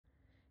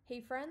Hey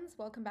friends,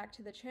 welcome back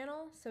to the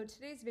channel. So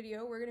today's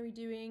video we're going to be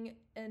doing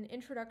an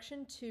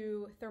introduction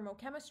to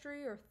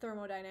thermochemistry or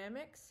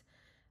thermodynamics.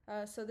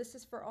 So this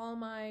is for all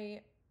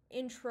my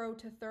intro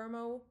to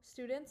thermo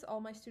students, all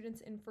my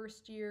students in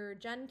first year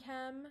Gen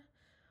Chem,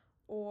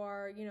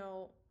 or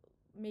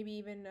maybe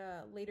even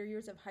later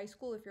years of high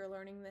school if you're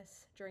learning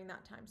this during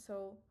that time.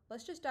 So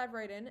let's just dive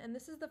right in, and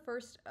this is the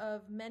first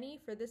of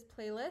many for this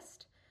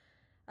playlist.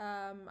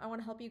 I want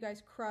to help you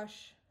guys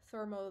crush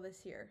thermo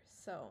this year,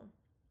 so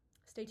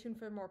stay tuned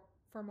for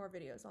more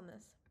videos on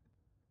this.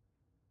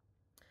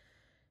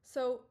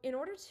 So in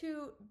order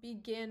to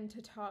begin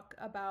to talk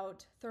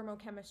about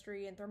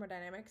thermochemistry and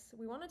thermodynamics,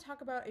 we want to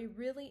talk about a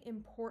really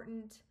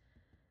important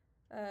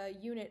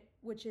unit,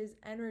 which is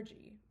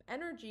energy.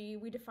 Energy,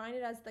 we define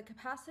it as the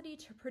capacity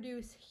to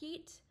produce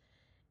heat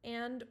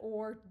and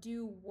or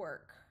do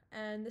work.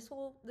 And this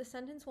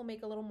sentence will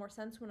make a little more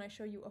sense when I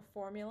show you a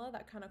formula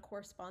that kind of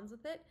corresponds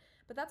with it.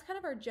 But that's kind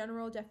of our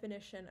general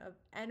definition of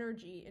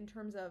energy in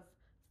terms of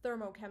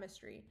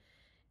thermochemistry.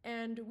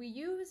 And we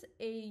use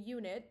a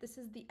unit, this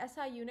is the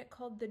SI unit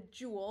called the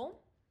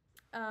joule.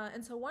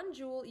 And so 1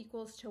 joule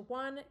equals to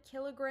 1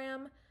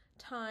 kilogram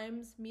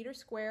times meter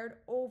squared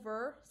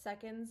over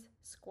seconds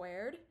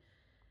squared.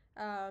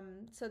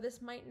 So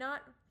this might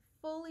not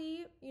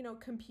fully,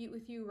 compute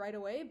with you right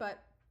away,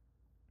 but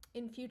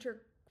in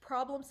future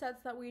problem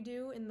sets that we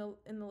do in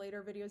the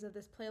later videos of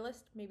this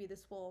playlist, maybe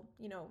this will,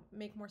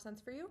 make more sense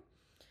for you.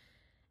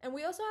 And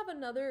we also have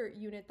another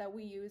unit that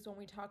we use when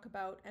we talk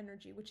about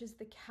energy, which is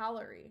the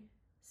calorie.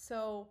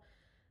 So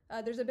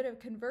there's a bit of a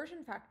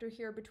conversion factor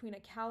here between a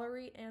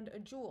calorie and a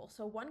joule.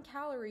 So 1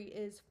 calorie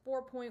is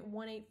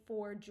 4.184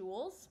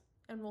 joules,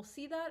 and we'll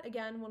see that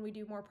again when we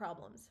do more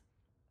problems.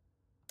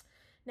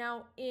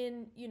 Now,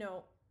 in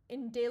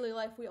daily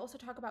life, we also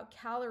talk about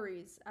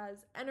calories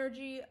as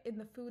energy in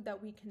the food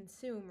that we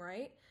consume,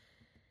 right?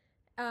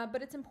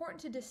 But it's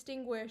important to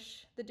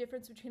distinguish the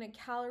difference between a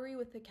calorie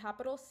with a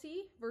capital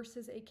C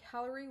versus a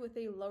calorie with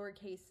a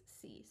lowercase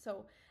c.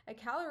 So a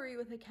calorie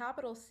with a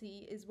capital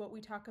C is what we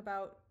talk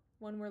about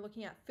when we're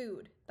looking at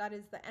food. That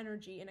is the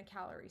energy in a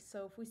calorie.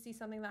 So if we see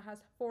something that has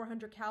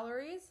 400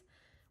 calories,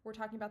 we're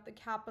talking about the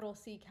capital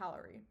C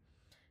calorie.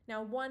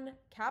 Now, 1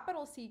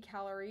 capital C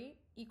calorie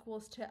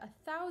equals to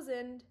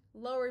 1,000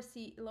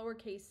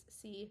 lowercase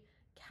c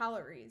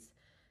calories.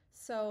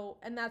 So,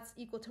 and that's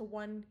equal to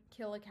 1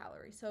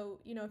 kilocalorie.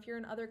 So, if you're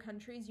in other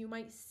countries, you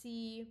might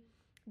see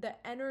the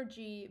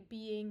energy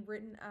being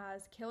written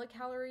as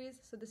kilocalories.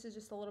 So this is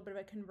just a little bit of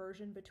a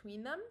conversion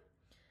between them.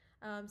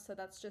 So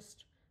that's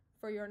just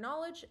for your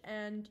knowledge,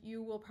 and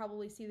you will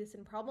probably see this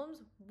in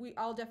problems.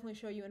 I'll definitely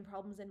show you in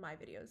problems in my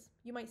videos.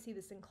 You might see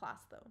this in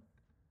class though.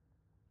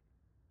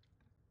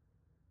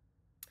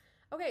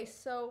 Okay,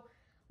 so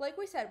like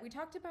we said, we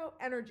talked about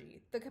energy,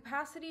 the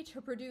capacity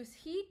to produce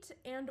heat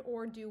and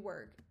or do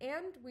work.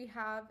 And we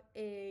have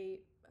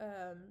a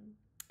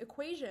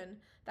equation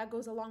that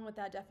goes along with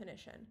that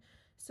definition.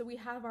 So we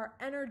have our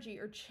energy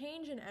or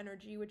change in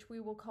energy, which we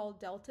will call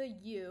delta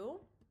U,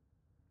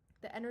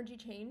 the energy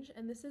change.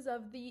 And this is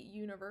of the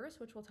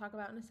universe, which we'll talk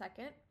about in a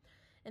second.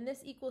 And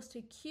this equals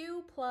to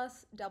Q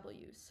plus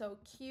W. So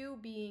Q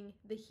being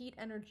the heat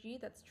energy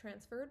that's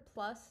transferred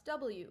plus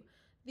W,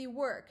 the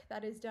work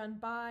that is done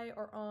by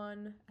or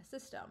on a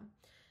system.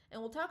 And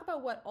we'll talk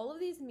about what all of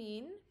these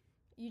mean.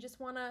 You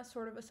just want to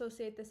sort of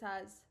associate this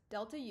as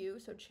delta U,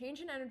 so change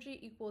in energy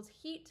equals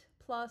heat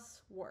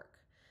plus work.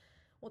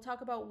 We'll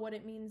talk about what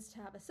it means to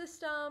have a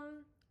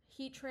system,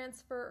 heat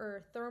transfer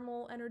or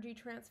thermal energy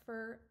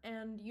transfer,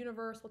 and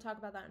universe. We'll talk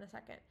about that in a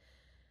second.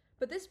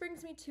 But this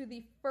brings me to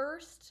the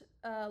first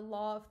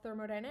law of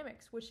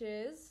thermodynamics, which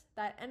is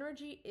that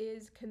energy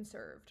is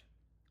conserved.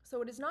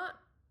 So it is not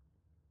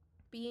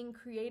being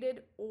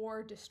created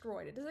or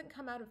destroyed. It doesn't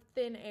come out of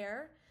thin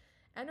air.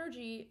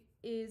 Energy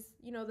is,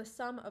 the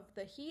sum of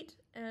the heat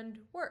and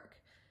work.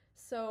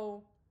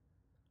 So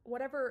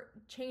whatever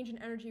change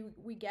in energy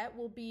we get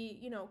will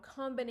be,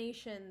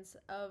 combinations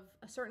of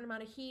a certain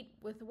amount of heat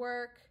with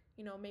work,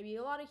 maybe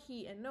a lot of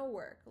heat and no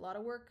work, a lot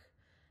of work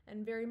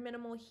and very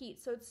minimal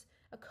heat. So it's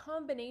a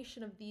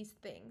combination of these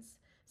things.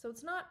 So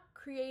it's not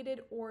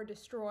created or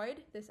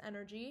destroyed, this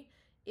energy.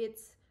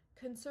 It's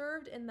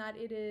conserved in that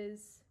it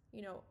is,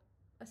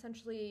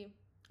 essentially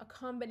a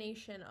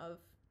combination of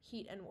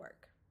heat and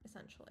work,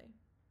 essentially.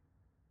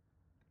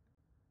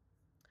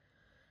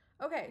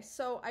 Okay,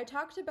 so I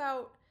talked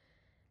about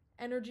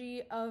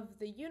energy of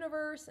the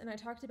universe, and I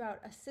talked about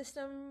a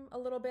system a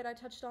little bit. I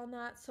touched on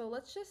that. So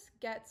let's just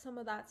get some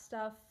of that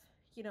stuff,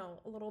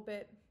 a little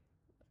bit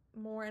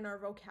more in our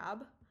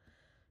vocab.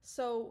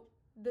 So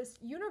this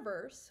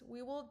universe,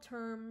 we will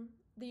term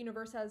the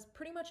universe as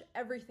pretty much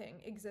everything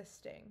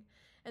existing.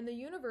 And the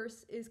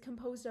universe is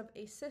composed of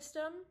a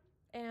system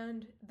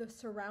and the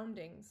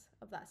surroundings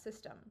of that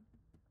system.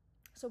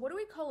 So what do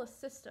we call a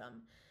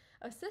system?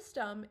 A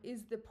system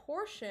is the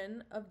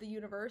portion of the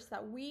universe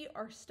that we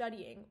are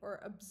studying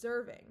or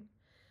observing.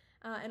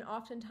 And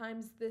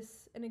oftentimes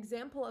an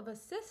example of a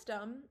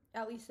system,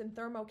 at least in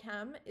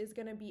thermochem, is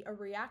going to be a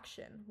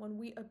reaction. When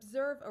we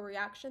observe a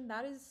reaction,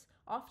 that is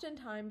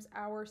oftentimes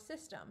our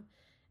system.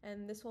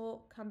 And this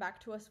will come back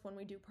to us when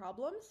we do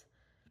problems.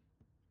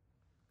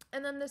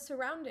 And then the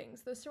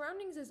surroundings. The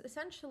surroundings is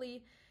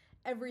essentially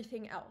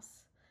everything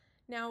else.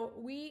 Now,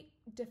 we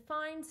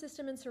define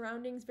system and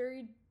surroundings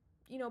very,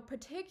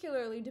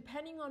 particularly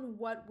depending on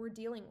what we're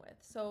dealing with.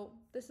 So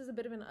this is a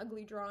bit of an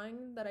ugly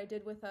drawing that I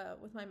did with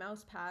my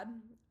mouse pad.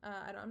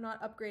 I'm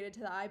not upgraded to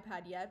the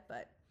iPad yet,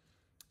 but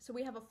so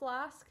we have a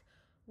flask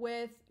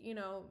with,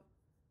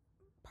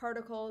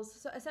 particles,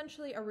 so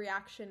essentially a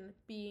reaction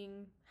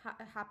being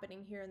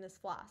happening here in this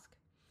flask.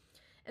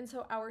 And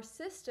so our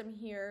system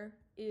here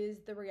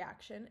is the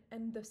reaction,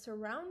 and the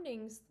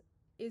surroundings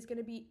is going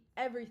to be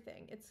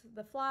everything. It's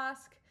the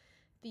flask,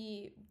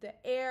 the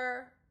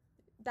air,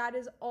 that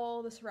is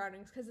all the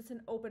surroundings, because it's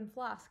an open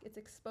flask. It's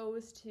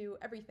exposed to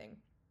everything.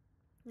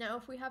 Now,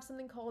 if we have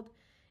something called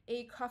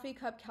a coffee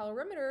cup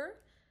calorimeter,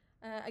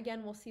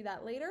 again, we'll see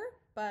that later,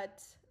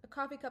 but a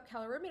coffee cup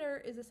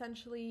calorimeter is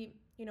essentially,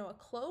 a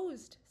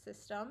closed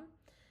system.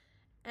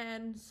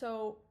 And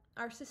so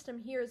our system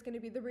here is going to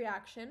be the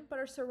reaction, but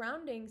our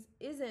surroundings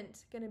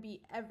isn't going to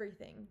be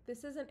everything.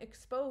 This isn't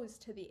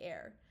exposed to the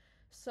air.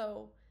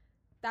 So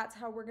that's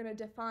how we're going to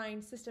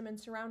define system and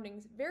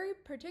surroundings, very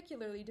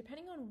particularly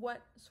depending on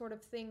what sort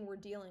of thing we're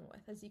dealing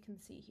with, as you can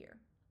see here.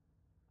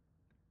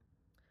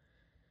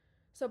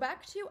 So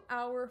back to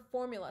our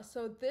formula.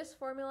 So this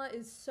formula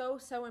is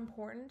so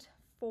important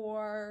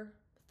for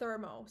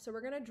thermo. So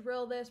we're going to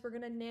drill this. We're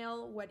going to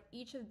nail what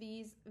each of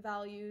these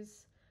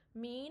values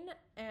mean,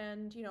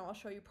 and I'll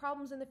show you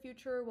problems in the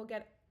future. We'll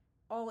get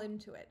all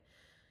into it.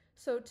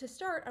 So to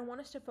start, I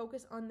want us to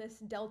focus on this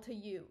delta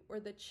U,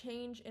 or the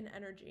change in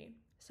energy.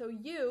 So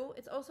U,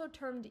 it's also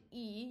termed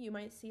E. You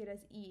might see it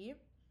as E.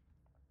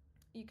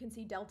 You can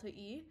see delta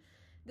E.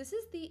 This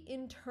is the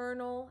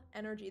internal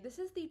energy. This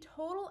is the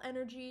total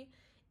energy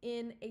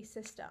in a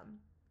system.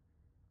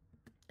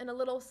 And a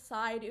little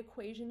side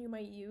equation you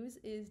might use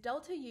is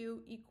delta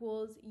U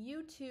equals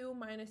U2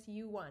 minus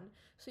U1.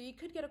 So you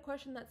could get a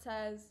question that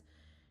says,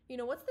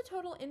 what's the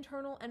total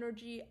internal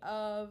energy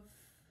of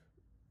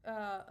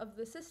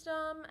the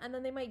system? And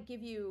then they might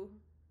give you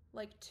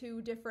like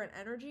two different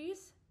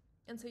energies.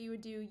 And so you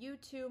would do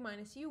U2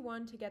 minus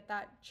U1 to get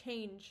that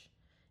change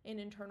in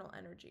internal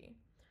energy.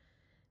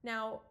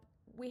 Now,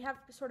 we have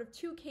sort of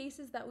two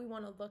cases that we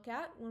want to look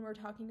at when we're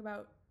talking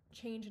about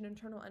change in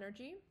internal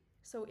energy.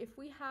 So if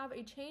we have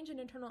a change in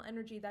internal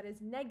energy that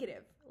is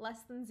negative,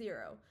 less than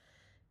 0,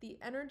 the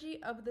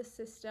energy of the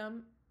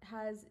system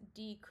has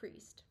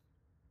decreased.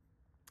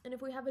 And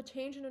if we have a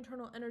change in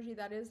internal energy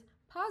that is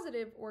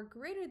positive or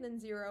greater than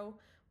 0,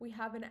 we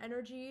have an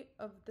energy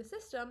of the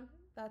system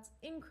that's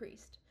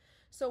increased.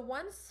 So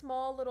one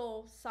small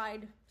little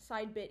side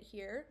bit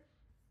here,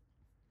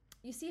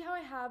 you see how I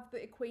have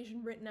the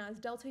equation written as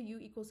delta U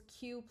equals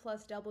Q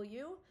plus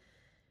W?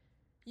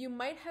 You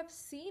might have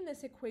seen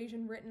this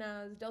equation written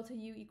as delta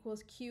U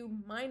equals Q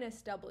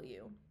minus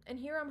W. And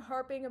here I'm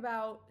harping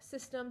about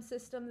system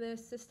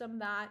this, system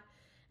that.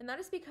 And that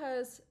is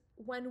because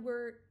when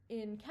we're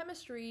in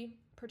chemistry,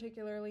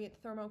 particularly in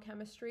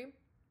thermochemistry,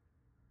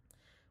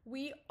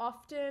 we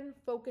often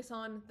focus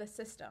on the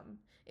system.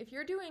 If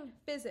you're doing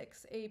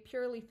physics, a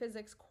purely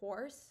physics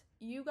course,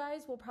 you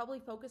guys will probably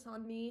focus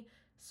on the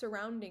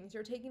surroundings.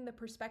 You're taking the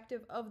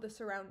perspective of the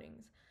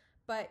surroundings.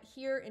 But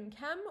here in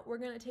chem, we're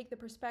going to take the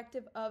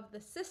perspective of the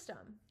system.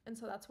 And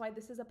so that's why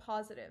this is a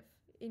positive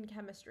in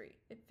chemistry.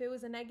 If it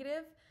was a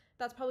negative,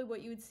 that's probably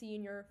what you would see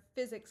in your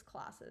physics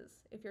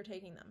classes if you're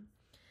taking them.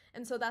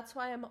 And so that's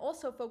why I'm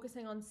also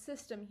focusing on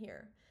system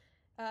here.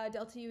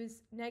 Delta U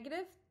is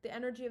negative, the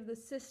energy of the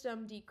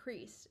system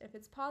decreased. If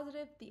it's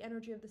positive, the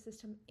energy of the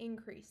system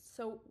increased.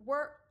 So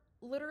we're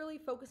literally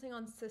focusing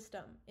on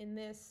system in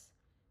this,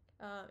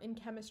 in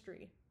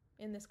chemistry,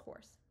 in this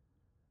course.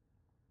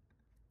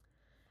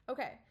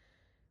 Okay,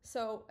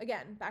 so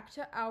again, back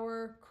to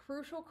our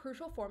crucial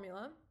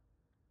formula.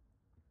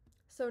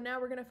 So now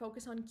we're going to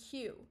focus on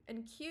Q,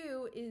 and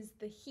Q is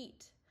the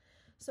heat.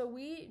 So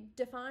we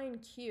define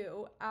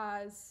Q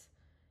as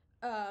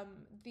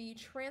the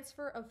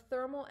transfer of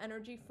thermal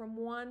energy from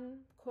one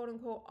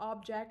quote-unquote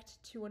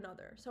object to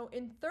another. So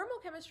in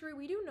thermochemistry,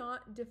 we do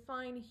not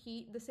define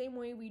heat the same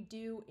way we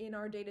do in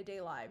our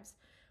day-to-day lives,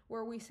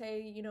 where we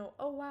say,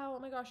 oh wow, oh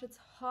my gosh, it's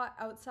hot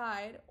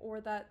outside, or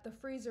that the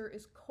freezer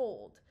is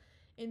cold.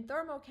 In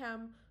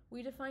thermochem,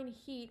 we define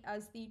heat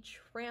as the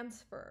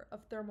transfer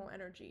of thermal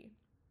energy.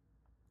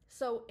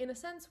 So in a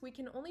sense, we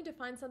can only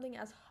define something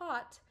as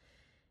hot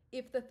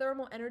if the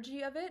thermal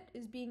energy of it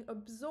is being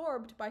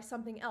absorbed by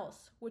something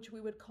else, which we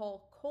would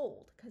call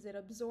cold, because it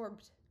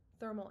absorbed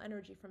thermal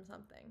energy from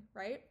something,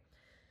 right?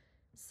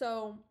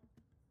 So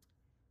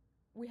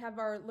we have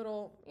our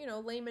little,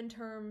 layman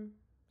term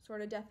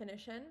sort of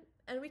definition,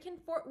 and we can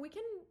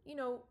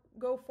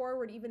go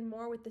forward even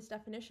more with this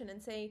definition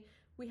and say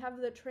we have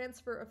the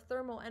transfer of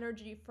thermal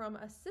energy from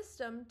a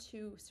system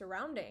to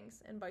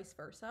surroundings and vice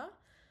versa.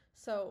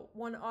 So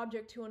one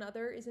object to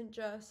another isn't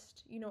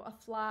just, a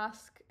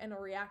flask and a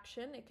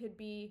reaction. It could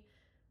be,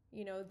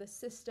 the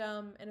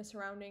system and a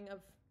surrounding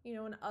of,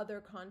 in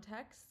other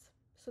contexts.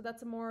 So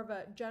that's more of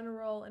a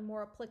general and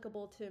more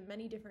applicable to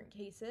many different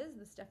cases,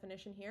 this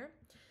definition here.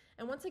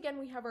 And once again,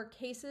 we have our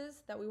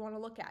cases that we want to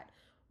look at.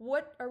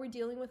 What are we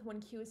dealing with when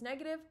Q is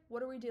negative?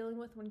 What are we dealing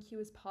with when Q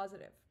is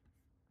positive?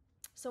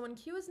 So when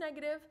Q is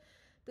negative,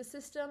 the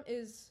system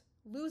is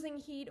losing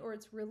heat or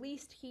it's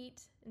released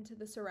heat into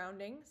the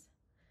surroundings.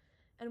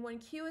 And when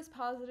Q is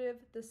positive,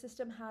 the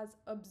system has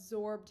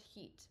absorbed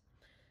heat.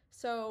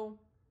 So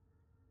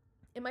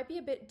it might be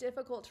a bit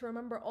difficult to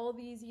remember all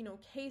these,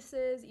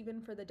 cases,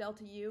 even for the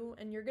delta U,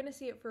 and you're going to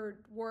see it for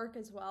work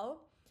as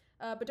well.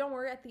 But don't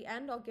worry, at the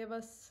end, I'll give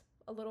us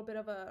a little bit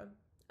of a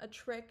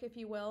trick, if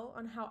you will,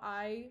 on how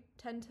I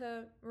tend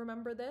to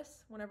remember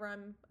this whenever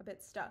I'm a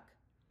bit stuck.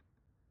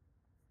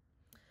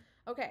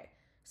 Okay,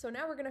 so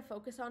now we're going to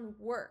focus on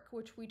work,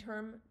 which we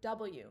term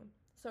W.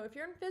 So if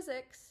you're in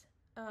physics,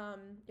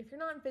 if you're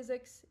not in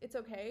physics, it's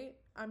okay.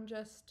 I'm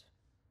just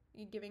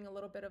giving a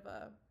little bit of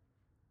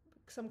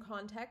some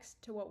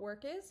context to what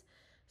work is,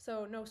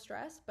 so no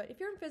stress. But if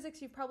you're in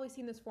physics, you've probably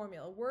seen this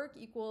formula. Work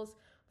equals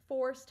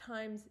force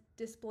times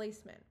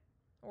displacement,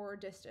 or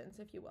distance,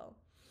 if you will.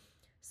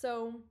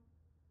 So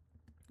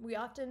we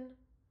often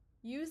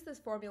use this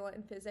formula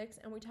in physics,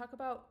 and we talk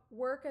about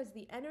work as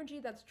the energy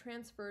that's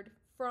transferred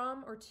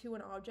from or to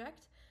an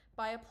object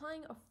by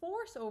applying a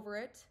force over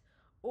it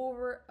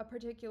over a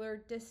particular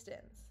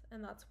distance,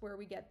 and that's where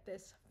we get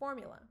this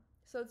formula.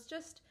 So it's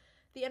just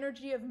the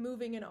energy of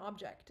moving an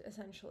object,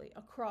 essentially,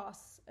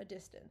 across a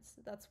distance.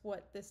 That's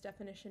what this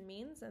definition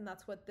means, and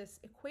that's what this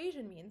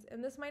equation means.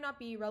 And this might not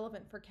be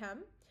relevant for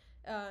chem.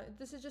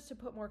 This is just to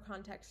put more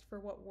context for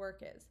what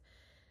work is.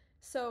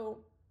 So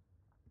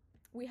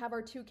we have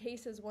our two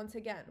cases once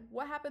again.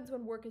 What happens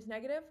when work is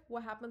negative?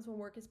 What happens when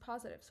work is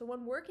positive? So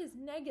when work is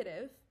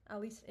negative,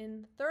 at least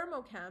in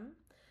thermochem,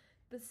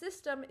 the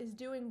system is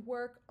doing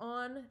work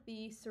on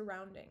the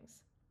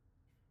surroundings.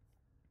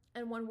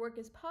 And when work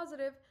is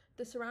positive,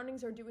 the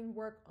surroundings are doing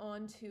work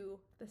onto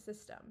the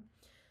system.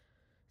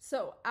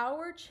 So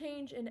our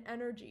change in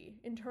energy,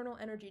 internal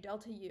energy,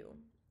 delta U,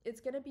 it's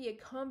going to be a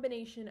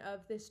combination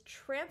of this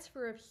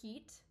transfer of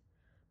heat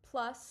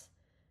plus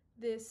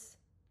this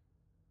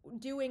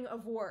doing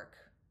of work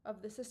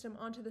of the system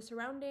onto the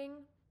surrounding,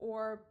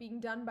 or being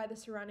done by the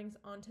surroundings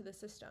onto the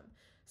system.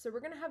 So we're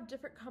going to have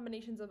different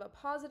combinations of a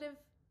positive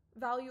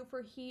value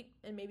for heat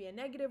and maybe a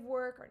negative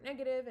work, or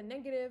negative and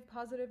negative,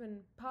 positive and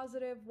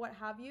positive, what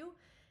have you.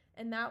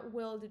 And that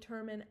will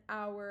determine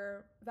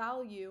our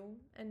value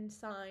and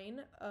sign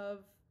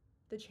of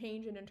the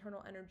change in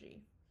internal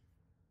energy.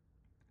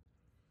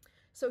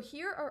 So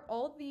here are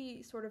all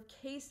the sort of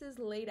cases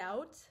laid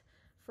out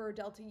for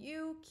delta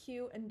U,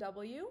 Q, and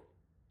W.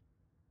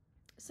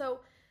 So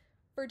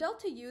for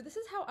delta U, this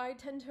is how I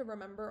tend to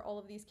remember all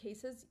of these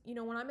cases.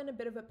 When I'm in a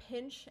bit of a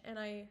pinch and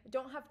I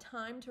don't have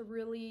time to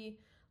really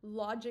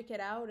logic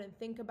it out and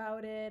think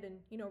about it and,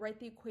 write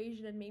the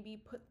equation and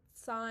maybe put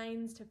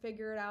signs to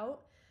figure it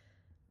out.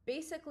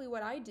 Basically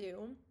what I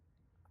do,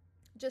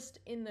 just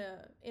in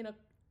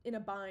a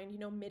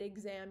bind,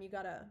 mid-exam, you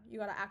gotta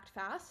act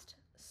fast.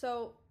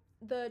 So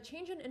the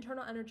change in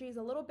internal energy is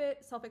a little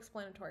bit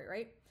self-explanatory,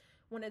 right?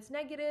 When it's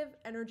negative,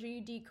 energy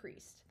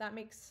decreased. That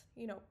makes,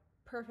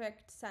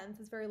 perfect sense.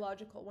 It's very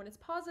logical. When it's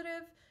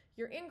positive,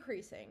 you're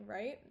increasing,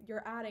 right?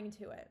 You're adding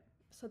to it.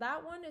 So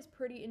that one is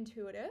pretty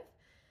intuitive.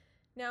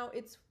 Now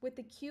it's with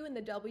the Q and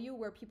the W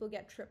where people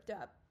get tripped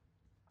up.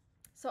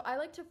 So I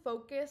like to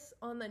focus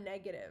on the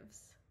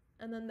negatives,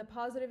 and then the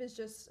positive is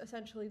just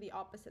essentially the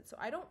opposite. So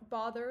I don't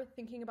bother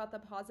thinking about the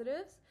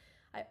positives.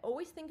 I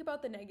always think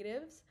about the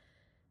negatives,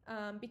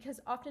 because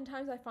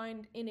oftentimes I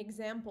find in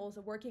examples,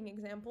 working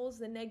examples,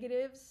 the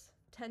negatives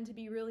tend to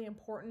be really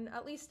important,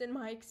 at least in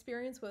my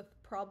experience with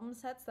problem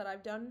sets that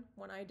I've done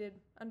when I did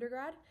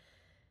undergrad.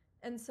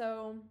 And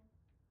so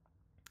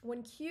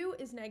when Q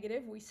is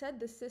negative, we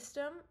said the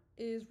system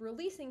is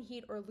releasing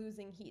heat or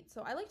losing heat.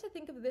 So I like to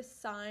think of this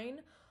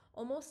sign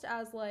almost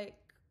as like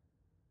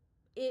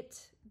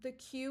the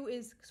Q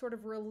is sort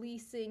of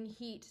releasing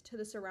heat to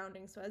the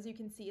surroundings. So as you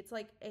can see, it's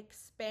like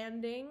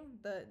expanding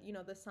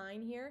the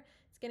sign here.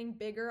 It's getting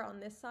bigger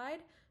on this side.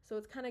 So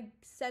it's kind of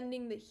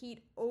sending the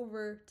heat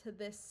over to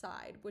this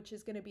side, which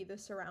is going to be the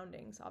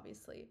surroundings,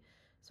 obviously.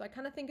 So I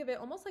kind of think of it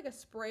almost like a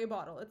spray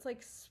bottle. It's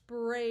like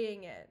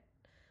spraying it.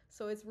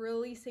 So it's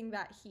releasing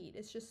that heat.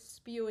 It's just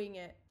spewing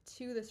it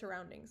to the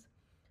surroundings.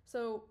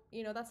 So,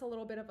 that's a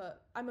little bit of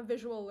I'm a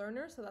visual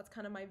learner, so that's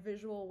kind of my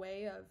visual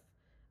way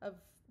of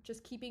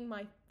just keeping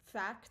my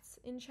facts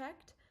in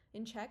check.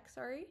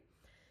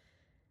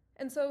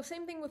 And so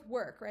same thing with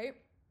work, right?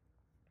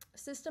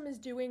 System is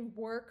doing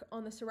work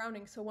on the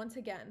surroundings. So once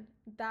again,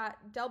 that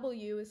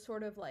W is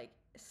sort of like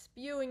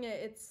spewing it.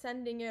 It's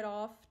sending it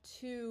off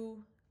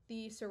to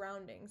the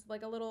surroundings,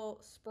 like a little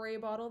spray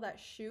bottle that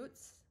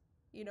shoots.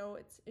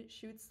 It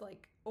shoots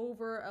like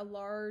over a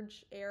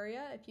large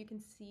area, if you can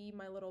see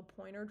my little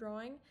pointer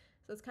drawing.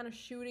 So it's kind of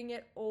shooting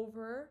it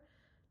over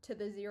to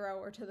the zero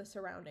or to the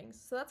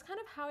surroundings. So that's kind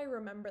of how I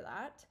remember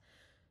that.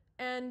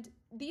 And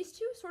these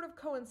two sort of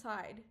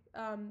coincide.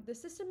 The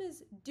system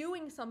is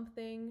doing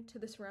something to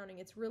the surrounding.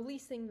 It's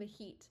releasing the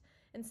heat.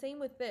 And same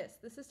with this.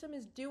 The system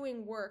is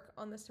doing work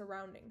on the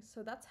surroundings.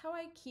 So that's how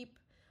I keep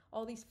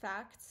all these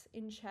facts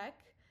in check.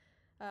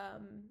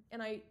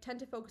 And I tend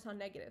to focus on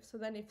negative. So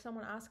then if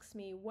someone asks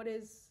me what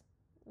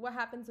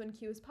happens when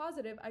Q is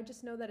positive, I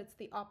just know that it's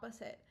the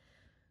opposite.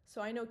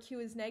 So I know Q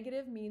is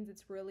negative means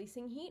it's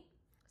releasing heat.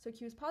 So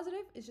Q is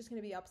positive is just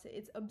going to be opposite.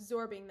 It's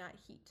absorbing that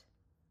heat.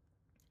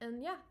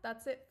 And yeah,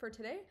 that's it for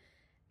today.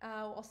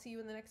 I'll see you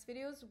in the next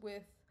videos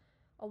with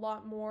a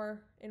lot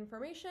more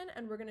information,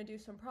 and we're going to do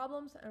some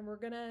problems, and we're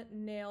going to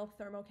nail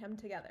thermochem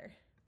together.